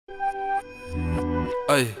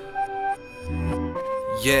Ay.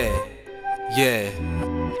 Yeah.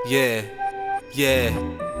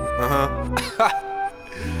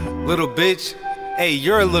 Little bitch. Hey,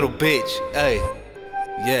 you're a little bitch. Hey.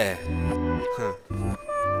 Yeah.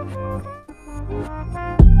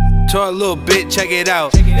 To a little bit, check it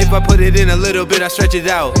out. If I put it in a little bit, I stretch it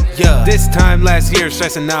out. Yeah. This time last year,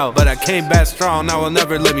 stressing out, but I came back strong. Now will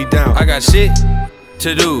never let me down. I got shit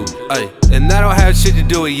to do, ay, and that don't have shit to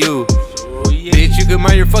do with you. Bitch, you could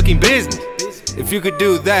mind your fucking business. If you could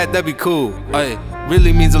do that, that'd be cool. Ay,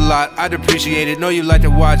 really means a lot. I'd appreciate it. Know you like to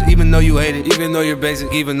watch, even though you hate it. Even though you're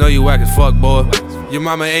basic, even though you whack as fuck, boy. Your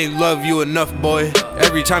mama ain't love you enough, boy.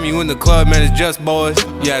 Every time you in the club, man, it's just boys.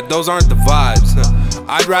 Yeah, those aren't the vibes.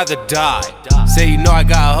 I'd rather die. Say you know I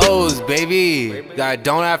got hoes, baby, that I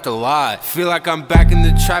don't have to lie. Feel like I'm back in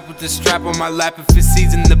the trap with the strap on my lap. If it's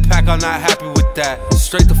season the pack, I'm not happy with that.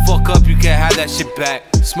 Straight the fuck up, you can't have that shit back.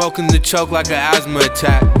 Smoking the choke like an asthma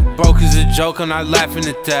attack. Broke is a joke, I'm not laughing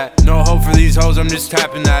at that. No hope for these hoes, I'm just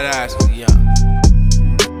tapping that ass. Yeah.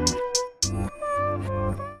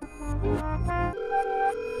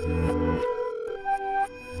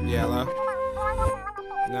 Yeah, hello?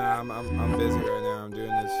 Nah, I'm busy right now. I'm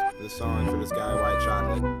doing this song for this guy, White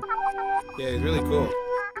Chocolate. Yeah, he's really cool.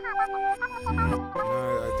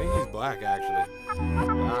 I think he's black, actually. I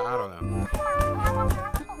don't know.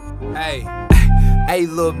 Hey,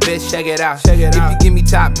 little bitch, check it out. If you give me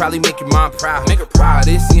top, probably make your mom proud. Make her proud.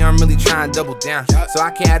 This year I'm really trying to double down, so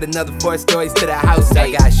I can add another 4 stories to the house.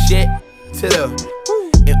 I got shit to do.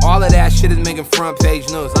 And all of that shit is making front page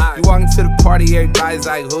news. You walk into the party, everybody's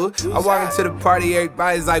like, who? I walk into the party,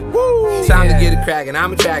 everybody's like, woo. Time to get it crackin',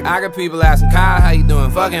 I'm attracted. I got people asking, Kyle, how you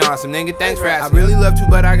doing? Fucking awesome, nigga, thanks for asking. I really love to,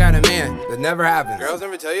 but I got a man. That never happens. Girls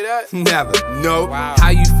never tell you that? Never, nope. Wow.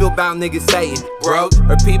 How you feel about niggas saying broke?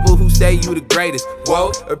 Or people who say you the greatest,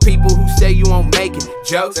 woke? Or people who say you won't make it,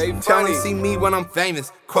 jokes? Tell them see me when I'm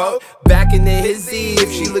famous, quote. Back in the hizzy,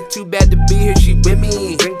 if she look too bad to be here, she with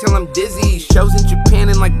me. Drink till I'm dizzy, shows in Japan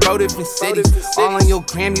in like 4 different cities. All on your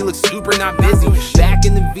gram, you look super not busy. Back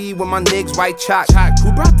in the V with my niggas, White Choc.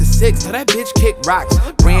 Who brought the 6? Tell that bitch kick rocks.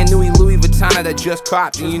 Brand new Louis Vuitton that just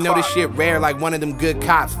cropped. And you know this shit rare like one of them good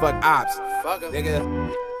cops. Fuck ops, nigga.